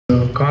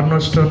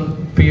Cornerstone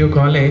PU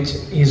College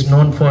is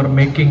known for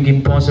making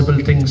impossible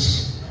things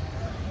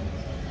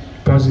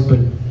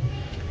possible.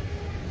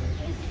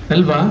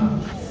 ಅಲ್ವಾ?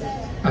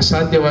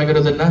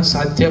 ಅಸಾಧ್ಯವಾಗಿರೋದನ್ನ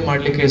ಸಾಧ್ಯ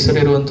ಮಾಡಲಿಕ್ಕೆ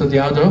ಹೆಸರಿರುವಂಥದ್ದು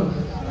ಯಾವುದೋ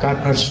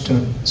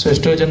ಕಾರ್ನರ್ಸ್ಟೋನ್. ಸೊ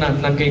ಎಷ್ಟೋ ಜನ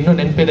ನನಗೆ ಇನ್ನೂ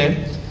ನೆನಪಿದೆ,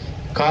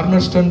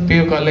 ಕಾರ್ನರ್ಸ್ಟೋನ್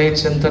PU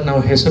ಕಾಲೇಜ್ ಅಂತ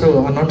ನಾವು ಹೆಸರು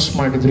ಅನೌನ್ಸ್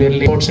ಮಾಡಿದ್ರು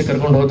ಎಲ್ಲಿ ಸ್ಪೋರ್ಟ್ಸಿಗೆ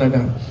ಕರ್ಕೊಂಡು ಹೋದಾಗ.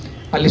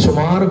 ಅಲ್ಲಿ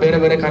ಸುಮಾರು ಬೇರೆ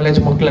ಬೇರೆ ಕಾಲೇಜ್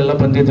ಮಕ್ಕಳೆಲ್ಲ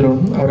ಬಂದಿದ್ರು,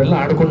 ಅವರೆಲ್ಲ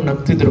ಆಡ್ಕೊಂಡು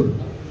ನಗ್ತಿದ್ರು.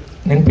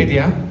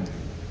 ನೆನಪಿದೆಯಾ?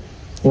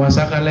 ಹೊಸ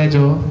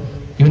ಕಾಲೇಜು,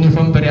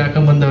 ಯೂನಿಫಾರ್ಮ್ ಬೇರೆ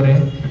ಹಾಕೊಂಡ್ಬಂದವ್ರೆ,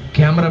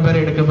 ಕ್ಯಾಮ್ರಾ ಬೇರೆ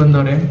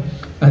ಹಿಡ್ಕೊಂಡ್ಬಂದವ್ರೆ,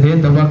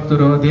 ಅದೇನು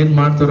ದಬಾಕ್ತಾರೋ ಅದೇನು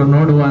ಮಾಡ್ತಾರೋ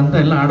ನೋಡುವ ಅಂತ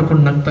ಎಲ್ಲ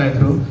ಆಡ್ಕೊಂಡು ನಗ್ತಾ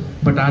ಇದ್ರು.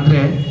 ಬಟ್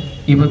ಆದರೆ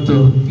ಇವತ್ತು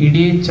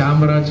ಇಡೀ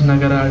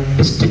ಚಾಮರಾಜನಗರ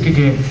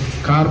ಡಿಸ್ಟಿಕ್ಗೆ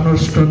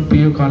ಕಾರ್ನರ್ಸ್ಟೋನ್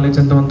PU ಕಾಲೇಜ್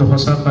ಅಂತ ಒಂದು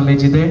ಹೊಸ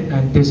ಕಾಲೇಜ್ ಇದೆ.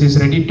 And this is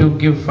ready to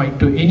give fight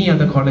to any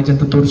other college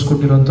ಅಂತ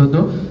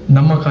ತೋರಿಸ್ಕೊಟ್ಟಿರುವಂಥದ್ದು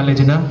ನಮ್ಮ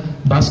ಕಾಲೇಜಿನ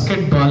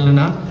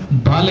ಬಾಸ್ಕೆಟ್ಬಾಲ್ನ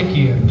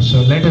ಬಾಲಕಿಯರು. So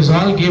let us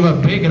all give a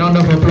big round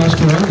of applause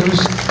to all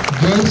those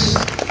girls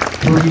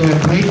who did a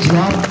great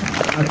job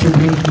to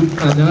bring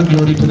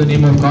glory to the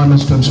name of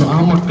Cornerstone. So ಆ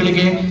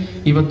ಮಕ್ಕಳಿಗೆ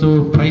ಇವತ್ತು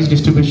prize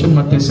distribution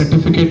ಮತ್ತು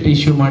certificate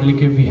issue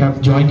ಮಾಡಲಿಕ್ಕೆ we have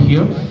join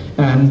here.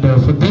 And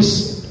for this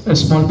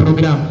small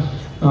program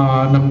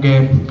ನಮಗೆ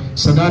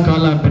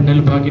ಸದಾಕಾಲ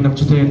ಬೆನ್ನೆಲುಬಾಗಿ ನಮ್ಮ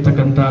ಜೊತೆ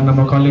ಇರ್ತಕ್ಕಂಥ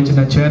ನಮ್ಮ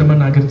ಕಾಲೇಜಿನ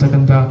ಚೇರ್ಮನ್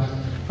ಆಗಿರ್ತಕ್ಕಂಥ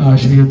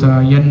ಶ್ರೀಯುತ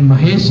ಎನ್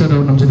ಮಹೇಶ್ ಸರ್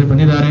ಅವರು ನಮ್ಮ ಜೊತೆ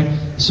ಬಂದಿದ್ದಾರೆ.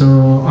 So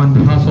on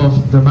behalf of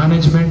the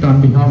management, on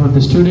behalf of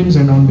the students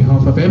and on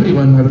behalf of every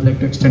one, I would like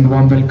to extend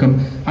warm welcome,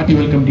 hearty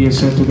welcome dear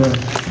sir to the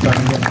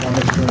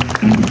Cornerstone.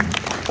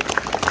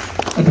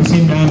 At the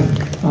same time,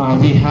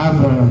 we have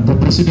the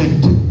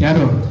president,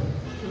 Yaro,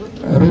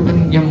 Ruben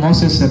M.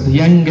 Moses sir, the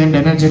young and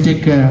energetic,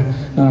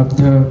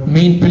 the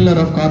main pillar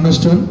of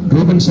Cornerstone.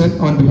 Ruben sir,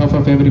 on behalf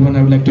of everyone,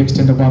 I would like to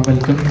extend a warm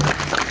welcome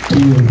to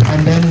you.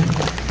 And then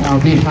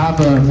we have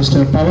Mr.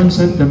 Pawan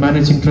sir, the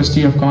managing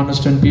trustee of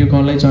Cornerstone PU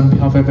College. On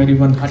behalf of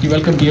everyone, hearty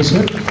welcome dear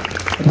sir.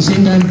 At the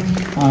same time,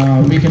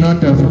 we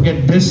cannot forget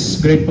this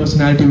great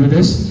personality with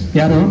us,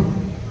 Yaro,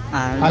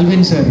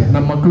 Alvin sir.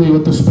 ನಮ್ಮ ಮಕ್ಕಳು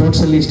ಇವತ್ತು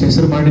ಸ್ಪೋರ್ಟ್ಸಲ್ಲಿ ಇಷ್ಟು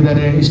ಹೆಸರು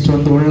ಮಾಡಿದ್ದಾರೆ,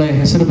 ಇಷ್ಟೊಂದು ಒಳ್ಳೆ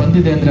ಹೆಸರು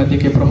ಬಂದಿದೆ ಅಂದರೆ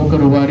ಅದಕ್ಕೆ ಪ್ರಮುಖ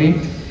ರೂವಾರಿ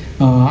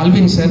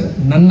ಆಲ್ವಿನ್ ಸರ್,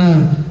 ನನ್ನ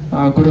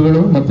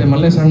ಗುರುಗಳು ಮತ್ತು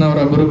ಮಲ್ಲೇಶಣ್ಣ ಅವರ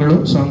ಗುರುಗಳು.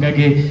 ಸೊ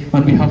ಹಂಗಾಗಿ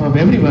on behalf of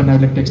every one I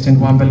would like to extend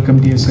warm welcome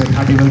dear sir,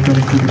 hearty welcome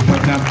to this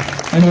program.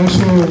 And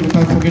also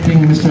without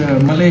forgetting mister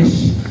Mallesh,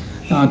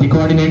 the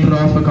coordinator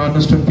of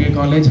ಕಾರ್ನರ್ಸ್ಟೋನ್ PU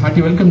college,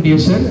 hearty welcome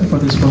dear sir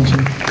for this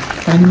function.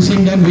 And the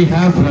same time we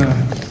have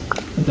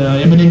the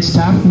eminent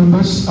staff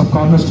members of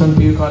Cornerstone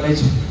PU College,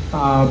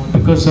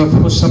 because of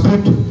whose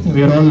support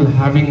we are all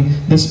having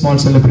this small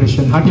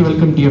celebration. Hearty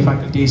welcome to your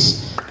faculties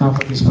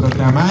for this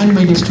program, and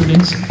my dear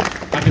students,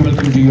 hearty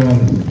welcome to you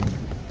all.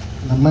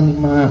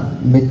 ನಿಮ್ಮ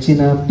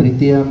ಮೆಚ್ಚಿನ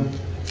ಪ್ರೀತಿಯ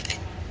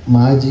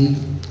ಮಾಜಿ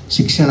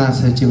ಶಿಕ್ಷಣ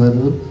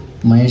ಸಚಿವರು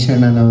Mahesh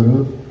ಅಣ್ಣನವರು,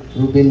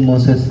 Rubin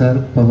Moses sir,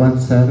 Pavan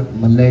sir,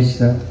 Mallesh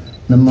sir,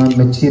 ನಮ್ಮ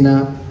ಮೆಚ್ಚಿನ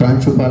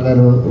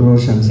ಪ್ರಾಂಶುಪಾಲರು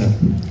Roshan sir.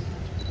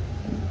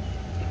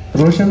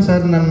 Roshan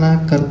sir ನನ್ನ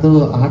ಕರೆದು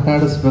ಆಟ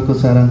ಆಡಿಸ್ಬೇಕು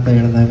ಸರ್ ಅಂತ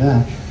ಹೇಳಿದಾಗ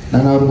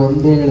ನಾನು ಅವ್ರಿಗೆ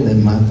ಒಂದೇ ಹೇಳಿದೆ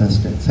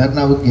ಮಾತಷ್ಟೇ, ಸರ್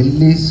ನಾವು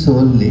ಗೆಲ್ಲಿ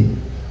ಸೋಲ್ಲಿ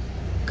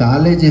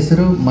ಕಾಲೇಜ್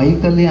ಹೆಸರು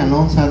ಮೈಕಲ್ಲಿ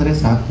ಅನೌನ್ಸ್ ಆದರೆ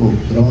ಸಾಕು.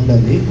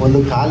 ಗ್ರೌಂಡಲ್ಲಿ ಒಂದು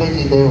ಕಾಲೇಜ್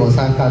ಇದೆ, ಹೊಸ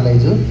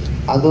ಕಾಲೇಜು,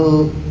 ಅದು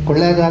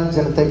ಕೊಳ್ಳೇಗಾಲ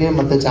ಜನತೆಗೆ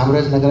ಮತ್ತು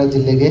ಚಾಮರಾಜನಗರ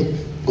ಜಿಲ್ಲೆಗೆ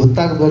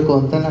ಗೊತ್ತಾಗಬೇಕು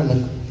ಅಂತ ನಾನು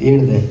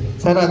ಹೇಳಿದೆ.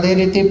 ಸರ್ ಅದೇ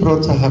ರೀತಿ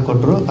ಪ್ರೋತ್ಸಾಹ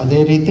ಕೊಟ್ಟರು. ಅದೇ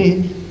ರೀತಿ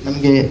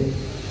ನಮಗೆ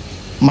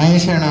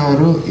ಮಹೇಶಣ್ಣ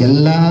ಅವರು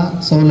ಎಲ್ಲ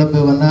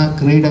ಸೌಲಭ್ಯವನ್ನು,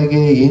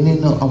 ಕ್ರೀಡೆಗೆ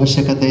ಏನೇನು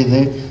ಅವಶ್ಯಕತೆ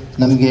ಇದೆ,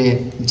 ನಮಗೆ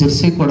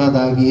ಜೆರ್ಸಿ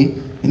ಕೊಡೋದಾಗಿ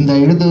ಇಂದ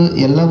ಹಿಡಿದು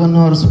ಎಲ್ಲವನ್ನು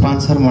ಅವರು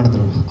ಸ್ಪಾನ್ಸರ್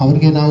ಮಾಡಿದ್ರು.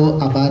 ಅವ್ರಿಗೆ ನಾವು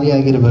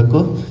ಆಭಾರಿಯಾಗಿರಬೇಕು.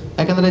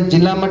 ಯಾಕಂದರೆ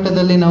ಜಿಲ್ಲಾ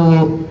ಮಟ್ಟದಲ್ಲಿ ನಾವು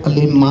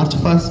ಅಲ್ಲಿ ಮಾರ್ಚ್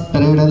ಪಾಸ್ಟ್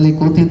ಪರೇಡಲ್ಲಿ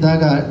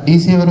ಕೂತಿದ್ದಾಗ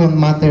DC ಅವರು ಒಂದು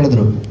ಮಾತು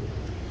ಹೇಳಿದ್ರು,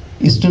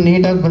 ಇಷ್ಟು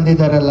ನೀಟಾಗಿ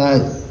ಬಂದಿದ್ದಾರಲ್ಲ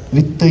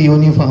ವಿತ್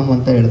ಯೂನಿಫಾರ್ಮ್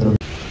ಅಂತ ಹೇಳಿದ್ರು.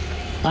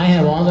 I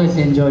have always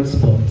enjoyed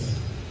sports.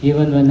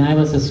 Even when I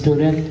was a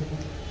student,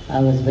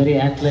 I was very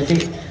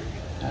athletic,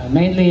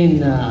 mainly in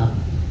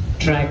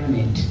track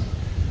meet.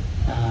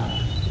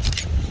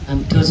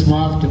 I'm too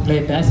small to play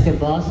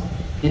basketball.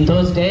 In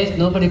those days,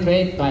 nobody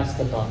played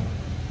basketball.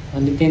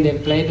 Only thing they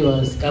played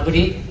was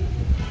kabaddi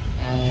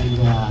and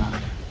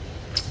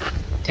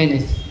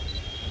tennis.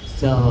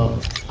 So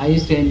I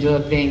used to enjoy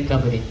playing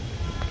kabaddi.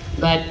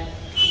 But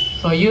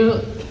for you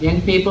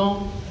young people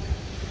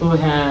who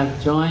have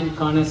joined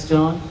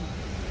Cornerstone,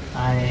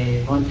 I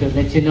want to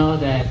let you know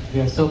that we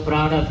are so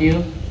proud of you,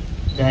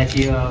 that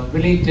you are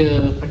willing to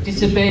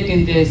participate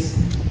in these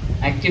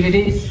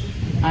activities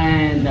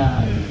and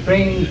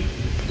bring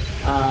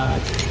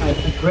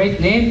a great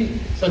name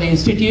for the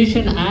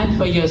institution and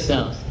for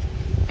yourselves.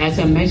 As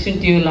I mentioned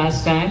to you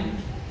last time,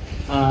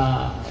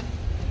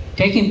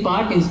 taking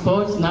part in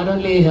sports not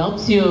only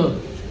helps you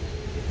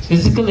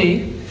physically,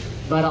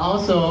 but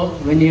also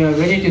when you are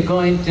ready to go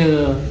into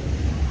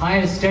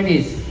higher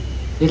studies,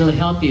 it will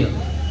help you.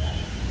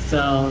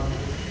 So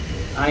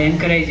I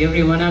encourage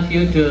every one of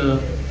you to,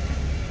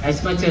 as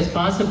much as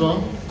possible,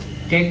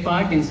 take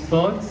part in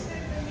sports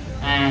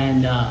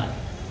and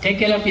take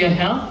care of your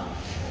health.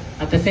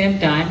 At the same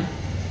time,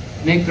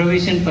 make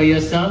provision for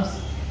yourselves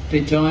to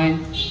join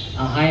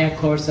a higher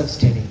course of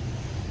study.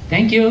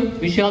 Thank you,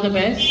 wish you all the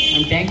best,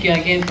 and thank you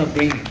again for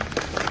bringing.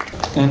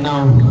 And now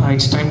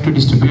it's time to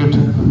distribute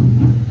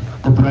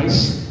the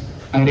prize.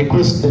 I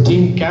request the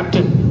team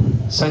captain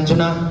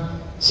Sanjana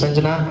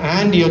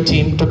and your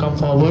team to come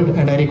forward,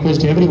 and I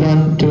request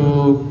everyone to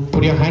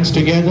put your hands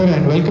together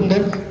and welcome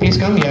them. Please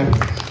come here.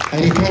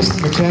 I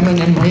request the chairman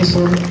and Mahesh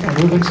and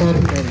Ruben sir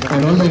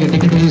and all the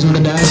dignitaries on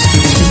the dais to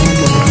distribute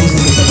the prize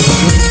and the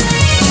certificate.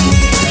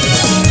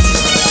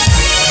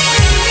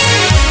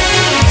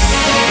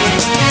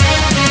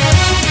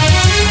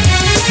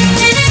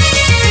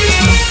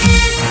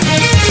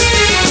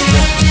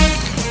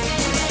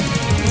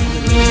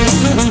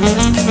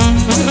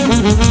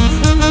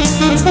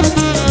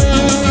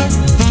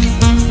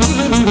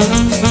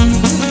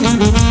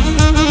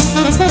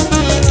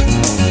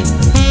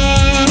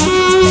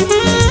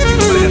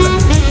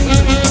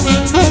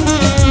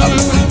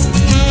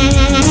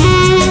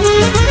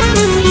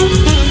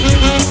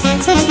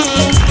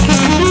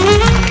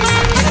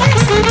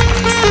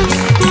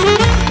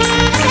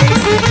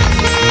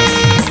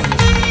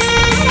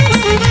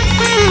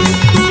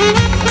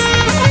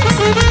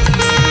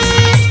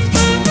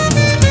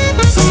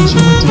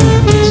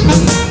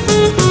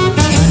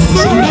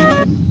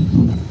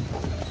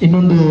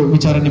 ಇನ್ನೊಂದು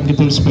ವಿಚಾರ ನಿಮಗೆ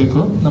ತಿಳಿಸ್ಬೇಕು.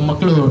 ನಮ್ಮ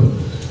ಮಕ್ಕಳು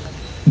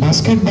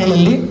basketball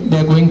ಅಲ್ಲಿ they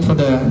are going for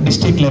the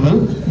district level,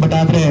 but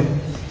ಆದರೆ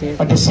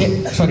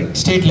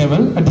state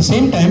level. At the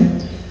same time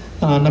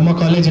ನಮ್ಮ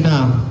ಕಾಲೇಜಿನ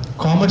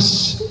ಕಾಮರ್ಸ್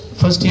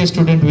ಫಸ್ಟ್ ಇಯರ್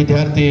ಸ್ಟೂಡೆಂಟ್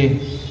ವಿದ್ಯಾರ್ಥಿ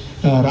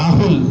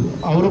ರಾಹುಲ್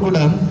ಅವರು ಕೂಡ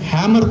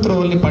ಹ್ಯಾಮರ್ ಥ್ರೋ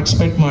ಅಲ್ಲಿ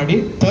ಪಾರ್ಟಿಸಿಪೇಟ್ ಮಾಡಿ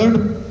 3rd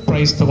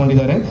ಪ್ರೈಸ್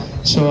ತಗೊಂಡಿದ್ದಾರೆ.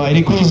 So I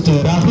request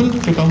Rahul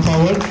to come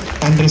forward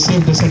and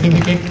receive the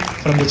certificate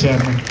from the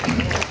chairman.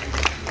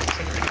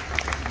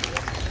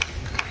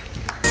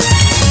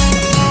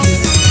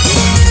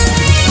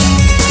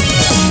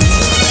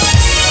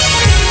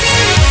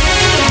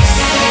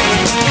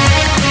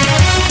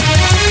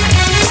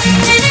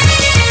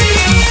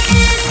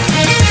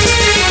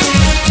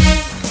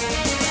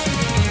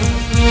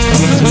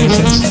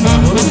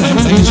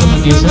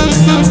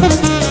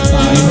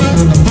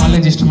 ಇವತ್ತು ನಮ್ಮ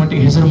ಕಾಲೇಜ್ ಇಷ್ಟು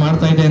ಮಟ್ಟಿಗೆ ಹೆಸರು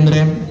ಮಾಡ್ತಾ ಇದೆ ಅಂದರೆ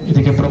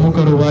ಇದಕ್ಕೆ ಪ್ರಮುಖ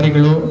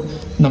ರೂವಾರಿಗಳು.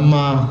 ನಮ್ಮ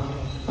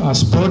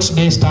ಸ್ಪೋರ್ಟ್ಸ್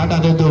ಡೇ ಸ್ಟಾರ್ಟ್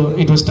ಆದದ್ದು,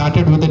 it was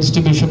started with the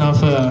distribution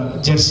of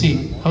Jersey,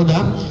 ಹೌದಾ?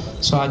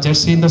 ಸೊ ಆ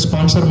ಜೆರ್ಸಿಯಿಂದ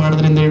ಸ್ಪಾನ್ಸರ್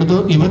ಮಾಡೋದ್ರಿಂದ ಹಿಡಿದು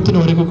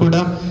ಇವತ್ತಿನವರೆಗೂ ಕೂಡ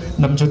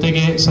ನಮ್ಮ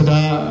ಜೊತೆಗೆ ಸದಾ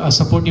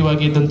ಸಪೋರ್ಟಿವ್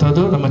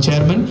ಆಗಿದ್ದಂಥದ್ದು ನಮ್ಮ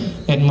chairman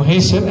N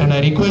Mahesh sir. And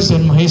I request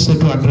N Mahesh sir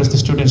to address the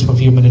students for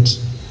few minutes.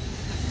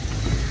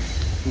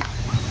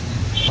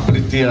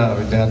 ಪ್ರೀತಿಯ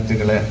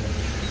ವಿದ್ಯಾರ್ಥಿಗಳೇ,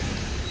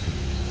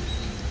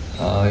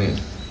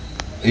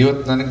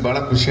 ಇವತ್ತು ನನಗೆ ಭಾಳ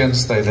ಖುಷಿ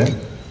ಅನಿಸ್ತಾ ಇದೆ.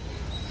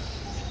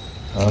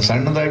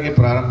 ಸಣ್ಣದಾಗಿ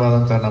ಪ್ರಾರಂಭ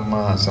ಆದಂಥ ನಮ್ಮ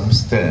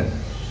ಸಂಸ್ಥೆ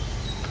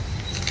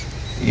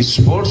ಈ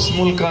ಸ್ಪೋರ್ಟ್ಸ್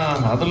ಮೂಲಕ,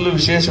 ಅದರಲ್ಲೂ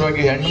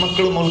ವಿಶೇಷವಾಗಿ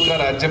ಹೆಣ್ಮಕ್ಳ ಮೂಲಕ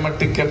ರಾಜ್ಯ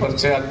ಮಟ್ಟಕ್ಕೆ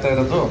ಪರಿಚಯ ಆಗ್ತಾ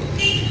ಇರೋದು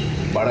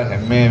ಭಾಳ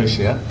ಹೆಮ್ಮೆಯ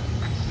ವಿಷಯ.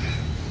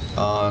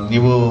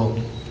 ನೀವು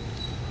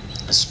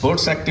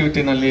ಸ್ಪೋರ್ಟ್ಸ್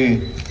ಆ್ಯಕ್ಟಿವಿಟಿನಲ್ಲಿ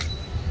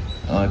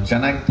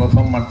ಚೆನ್ನಾಗಿ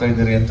ಪರ್ಫಾರ್ಮ್ ಮಾಡ್ತಾ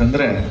ಇದ್ದೀರಿ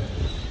ಅಂತಂದರೆ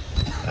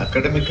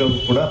ಅಕಾಡೆಮಿಕ್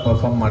ಕೂಡ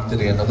ಪರ್ಫಾರ್ಮ್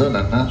ಮಾಡ್ತೀರಿ ಅನ್ನೋದು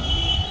ನನ್ನ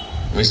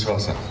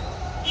ವಿಶ್ವಾಸ.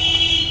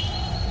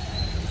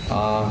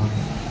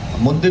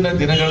 ಮುಂದಿನ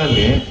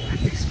ದಿನಗಳಲ್ಲಿ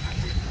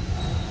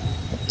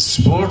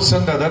sports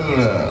and other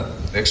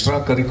extra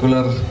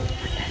curricular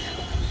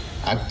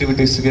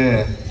ಆಕ್ಟಿವಿಟೀಸ್ಗೆ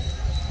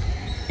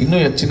ಇನ್ನೂ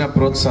ಹೆಚ್ಚಿನ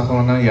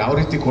ಪ್ರೋತ್ಸಾಹವನ್ನು ಯಾವ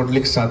ರೀತಿ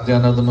ಕೊಡ್ಲಿಕ್ಕೆ ಸಾಧ್ಯ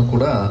ಅನ್ನೋದನ್ನು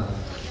ಕೂಡ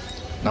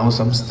ನಾವು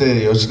ಸಂಸ್ಥೆ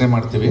ಯೋಚನೆ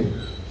ಮಾಡ್ತೀವಿ.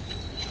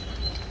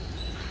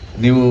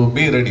 ನೀವು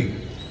ಬಿ ರೆಡಿ.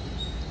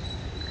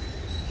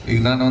 ಈಗ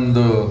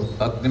ನಾನೊಂದು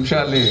 10 ನಿಮಿಷ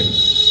ಅಲ್ಲಿ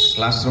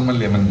ಕ್ಲಾಸ್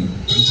ರೂಮಲ್ಲಿ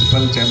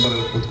ಪ್ರಿನ್ಸಿಪಲ್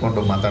ಚೇಂಬರಲ್ಲಿ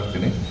ಕೂತ್ಕೊಂಡು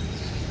ಮಾತಾಡ್ತೀನಿ.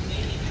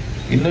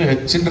 ಇನ್ನೂ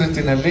ಹೆಚ್ಚಿನ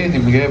ರೀತಿಯಲ್ಲಿ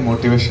ನಿಮಗೆ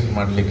ಮೋಟಿವೇಶನ್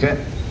ಮಾಡಲಿಕ್ಕೆ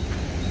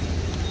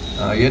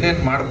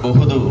ಏನೇನು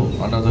ಮಾಡಬಹುದು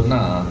ಅನ್ನೋದನ್ನು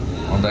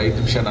ಒಂದು 5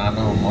 ನಿಮಿಷ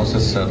ನಾನು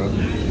ಮೋಸಸ್ ಸರ್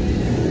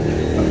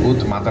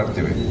ಕೂತು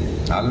ಮಾತಾಡ್ತೀವಿ.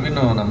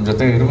 ಅಲ್ವಿನೂ ನಮ್ಮ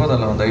ಜೊತೆ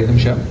ಇರ್ಬೋದಲ್ಲ, ಒಂದು 5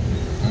 ನಿಮಿಷ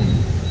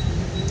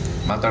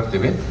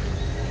ಮಾತಾಡ್ತೀವಿ.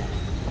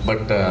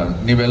 ಬಟ್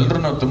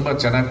ನೀವೆಲ್ಲರೂ ತುಂಬ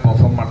ಚೆನ್ನಾಗಿ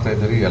ಪರ್ಫಾರ್ಮ್ ಮಾಡ್ತಾ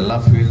ಇದ್ದೀರಿ, ಎಲ್ಲ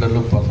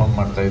ಫೀಲ್ಡಲ್ಲೂ ಪರ್ಫಾರ್ಮ್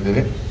ಮಾಡ್ತಾ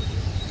ಇದ್ದೀರಿ.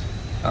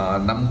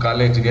 ನಮ್ಮ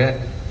ಕಾಲೇಜ್ಗೆ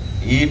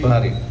ಈ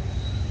ಬಾರಿ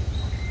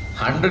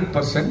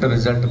 100%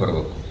 ರಿಸಲ್ಟ್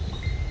ಬರಬೇಕು.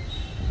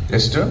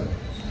 ಎಷ್ಟು?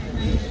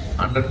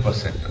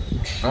 100%,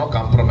 ನೋ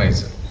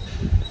ಕಾಂಪ್ರಮೈಸ್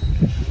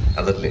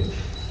ಅದರಲ್ಲಿ.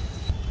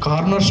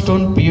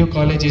 Cornerstone PU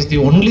College is the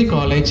only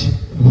college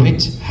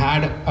which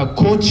had a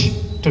coach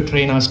to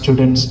train our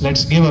students.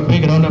 Let's give a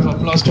big round of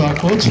applause to our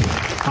coach,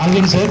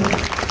 Alvin sir.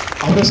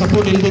 ಅವರ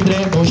ಸಪೋರ್ಟ್ ಇಲ್ದಿದ್ರೆ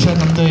ಬಹುಶಃ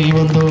ನಮ್ದು ಈ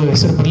ಒಂದು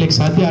ಹೆಸರು ಬರ್ಲಿಕ್ಕೆ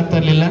ಸಾಧ್ಯ ಆಗ್ತಾ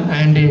ಇರಲಿಲ್ಲ.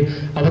 ಆ್ಯಂಡ್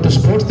ಅವತ್ತು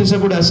ಸ್ಪೋರ್ಟ್ಸ್ ದಿವಸ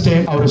ಕೂಡ ಅಷ್ಟೇ,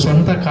 ಅವರು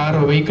ಸ್ವಂತ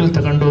ಕಾರು ವೆಹಿಕಲ್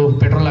ತಗೊಂಡು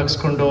ಪೆಟ್ರೋಲ್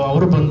ಹಾಕ್ಸ್ಕೊಂಡು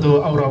ಅವರು ಬಂದು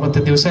ಅವರು ಅವತ್ತು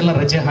ದಿವಸ ಎಲ್ಲ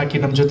ರಜೆ ಹಾಕಿ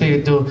ನಮ್ಮ ಜೊತೆ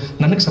ಇದ್ದು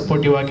ನನಗೆ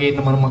ಸಪೋರ್ಟಿವ್ ಆಗಿ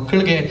ನಮ್ಮ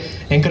ಮಕ್ಕಳಿಗೆ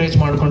encourage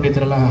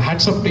ಮಾಡ್ಕೊಂಡಿದ್ರಲ್ಲ.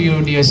 Hats off to you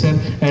dear sir.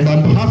 And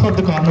on behalf of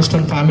the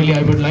ಕಾರ್ನರ್ಸ್ಟೋನ್ family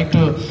I would like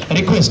to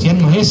request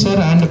N Mahesh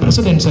sir and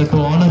president sir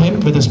to honour him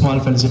with a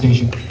small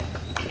felicitation.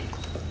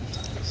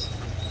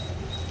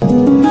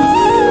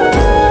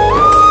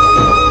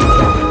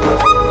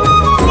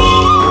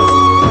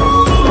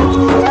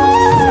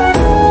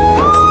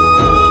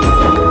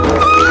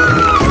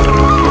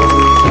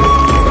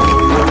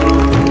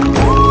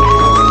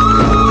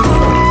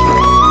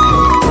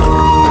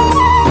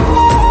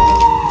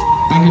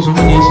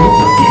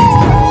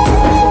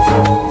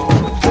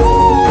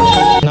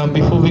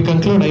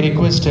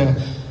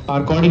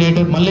 our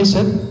coordinator Malli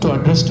sir to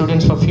address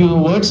students for few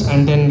words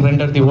and then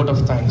render the vote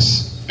of thanks.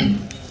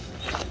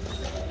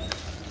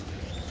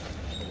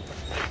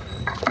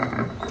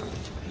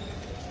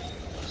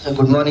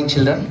 Good morning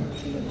children.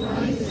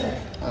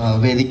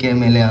 ವೇದಿಕೆಯ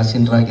ಮೇಲೆ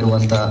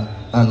ಆಸೀನರಾಗಿರುವಂಥ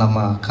ನಮ್ಮ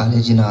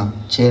ಕಾಲೇಜಿನ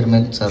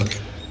chairman sir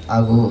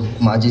ಹಾಗೂ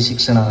ಮಾಜಿ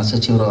ಶಿಕ್ಷಣ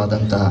ಸಚಿವರು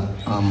ಆದಂಥ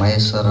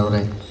Mahesh sir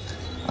ಅವರೇ,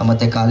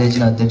 ಮತ್ತು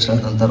ಕಾಲೇಜಿನ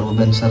ಅಧ್ಯಕ್ಷರಾದಂಥ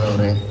ರೂಬೆನ್ ಸರ್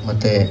ಅವರೇ,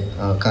 ಮತ್ತು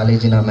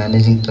ಕಾಲೇಜಿನ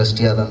ಮ್ಯಾನೇಜಿಂಗ್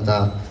ಟ್ರಸ್ಟಿ ಆದಂಥ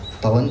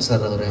ಪವನ್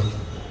ಸರ್ ಅವರೇ,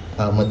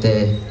 ಮತ್ತು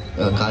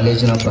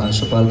ಕಾಲೇಜಿನ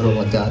ಪ್ರಾಂಶುಪಾಲರು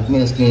ಮತ್ತು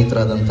ಆತ್ಮೀಯ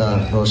ಸ್ನೇಹಿತರಾದಂಥ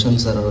ರೋಷನ್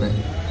ಸರ್ ಅವರೇ,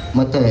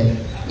 ಮತ್ತು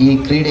ಈ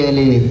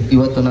ಕ್ರೀಡೆಯಲ್ಲಿ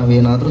ಇವತ್ತು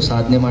ನಾವೇನಾದರೂ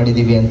ಸಾಧನೆ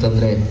ಮಾಡಿದ್ದೀವಿ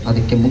ಅಂತಂದರೆ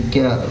ಅದಕ್ಕೆ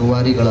ಮುಖ್ಯ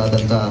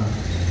ರೂವಾರಿಗಳಾದಂಥ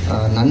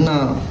ನನ್ನ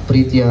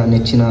ಪ್ರೀತಿಯ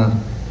ನೆಚ್ಚಿನ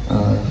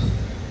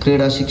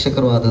ಕ್ರೀಡಾ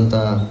ಶಿಕ್ಷಕರು ಆದಂಥ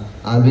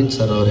ಆಲ್ವಿನ್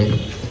ಸರ್ ಅವರೇ.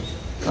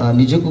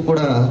 ನಿಜಕ್ಕೂ ಕೂಡ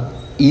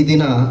ಈ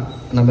ದಿನ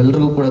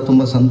ನಮ್ಮೆಲ್ಲರಿಗೂ ಕೂಡ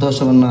ತುಂಬ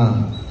ಸಂತೋಷವನ್ನು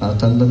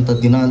ತಂದಂಥ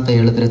ದಿನ ಅಂತ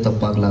ಹೇಳಿದ್ರೆ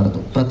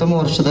ತಪ್ಪಾಗಲಾರದು. ಪ್ರಥಮ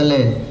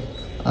ವರ್ಷದಲ್ಲೇ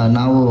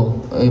ನಾವು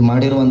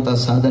ಮಾಡಿರುವಂಥ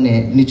ಸಾಧನೆ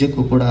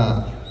ನಿಜಕ್ಕೂ ಕೂಡ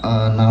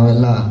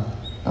ನಾವೆಲ್ಲ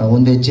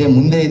ಒಂದು ಹೆಜ್ಜೆ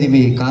ಮುಂದೆ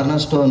ಇದ್ದೀವಿ.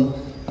 ಕಾರ್ನರ್ಸ್ಟೋನ್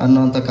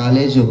ಅನ್ನೋವಂಥ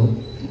ಕಾಲೇಜು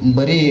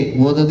ಬರೀ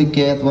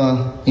ಓದೋದಕ್ಕೆ ಅಥವಾ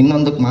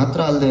ಇನ್ನೊಂದಕ್ಕೆ ಮಾತ್ರ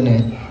ಅಲ್ಲದೆ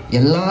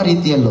ಎಲ್ಲ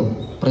ರೀತಿಯಲ್ಲೂ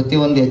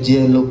ಪ್ರತಿಯೊಂದು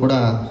ಹೆಜ್ಜೆಯಲ್ಲೂ ಕೂಡ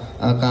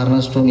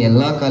ಕಾರ್ನರ್ಸ್ಟೋನ್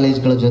ಎಲ್ಲ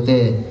ಕಾಲೇಜ್ಗಳ ಜೊತೆ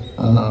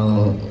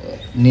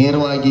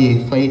ನೇರವಾಗಿ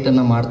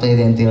ಫೈಟನ್ನು ಮಾಡ್ತಾ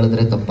ಇದೆ ಅಂತ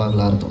ಹೇಳಿದ್ರೆ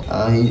ತಪ್ಪಾಗಲಾರ್ದು.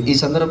 ಈ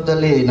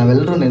ಸಂದರ್ಭದಲ್ಲಿ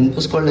ನಾವೆಲ್ಲರೂ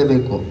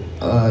ನೆನಪಿಸ್ಕೊಳ್ಳೇಬೇಕು,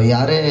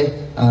 ಯಾರೇ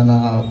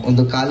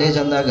ಒಂದು ಕಾಲೇಜ್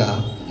ಅಂದಾಗ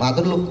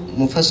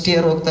ಅದರಲ್ಲೂ ಫಸ್ಟ್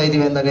ಇಯರ್ ಹೋಗ್ತಾ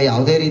ಇದ್ದೀವಿ ಅಂದಾಗ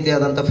ಯಾವುದೇ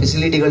ರೀತಿಯಾದಂಥ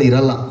ಫೆಸಿಲಿಟಿಗಳು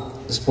ಇರಲ್ಲ.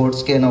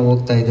 ಸ್ಪೋರ್ಟ್ಸ್ಗೆ ನಾವು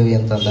ಹೋಗ್ತಾ ಇದ್ದೀವಿ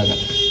ಅಂತ ಅಂದಾಗ,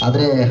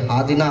 ಆದರೆ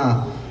ಆ ದಿನ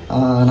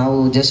ನಾವು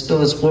ಜಸ್ಟ್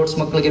ಸ್ಪೋರ್ಟ್ಸ್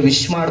ಮಕ್ಕಳಿಗೆ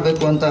ವಿಶ್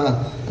ಮಾಡಬೇಕು ಅಂತ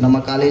ನಮ್ಮ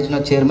ಕಾಲೇಜಿನ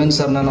ಚೇರ್ಮನ್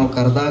ಸರ್ನ ನಾವು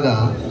ಕರೆದಾಗ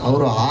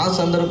ಅವರು ಆ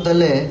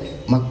ಸಂದರ್ಭದಲ್ಲೇ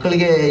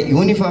ಮಕ್ಕಳಿಗೆ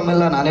ಯೂನಿಫಾರ್ಮ್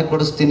ಎಲ್ಲ ನಾನೇ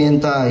ಕೊಡಿಸ್ತೀನಿ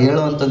ಅಂತ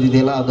ಹೇಳುವಂಥದ್ದು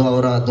ಇದೆಯಲ್ಲ, ಅದು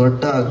ಅವರ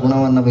ದೊಡ್ಡ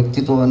ಗುಣವನ್ನು,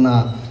 ವ್ಯಕ್ತಿತ್ವವನ್ನು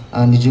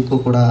ನಿಜಕ್ಕೂ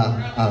ಕೂಡ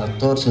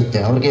ತೋರಿಸುತ್ತೆ.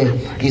 ಅವ್ರಿಗೆ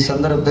ಈ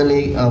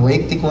ಸಂದರ್ಭದಲ್ಲಿ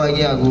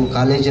ವೈಯಕ್ತಿಕವಾಗಿ ಹಾಗೂ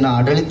ಕಾಲೇಜಿನ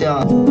ಆಡಳಿತ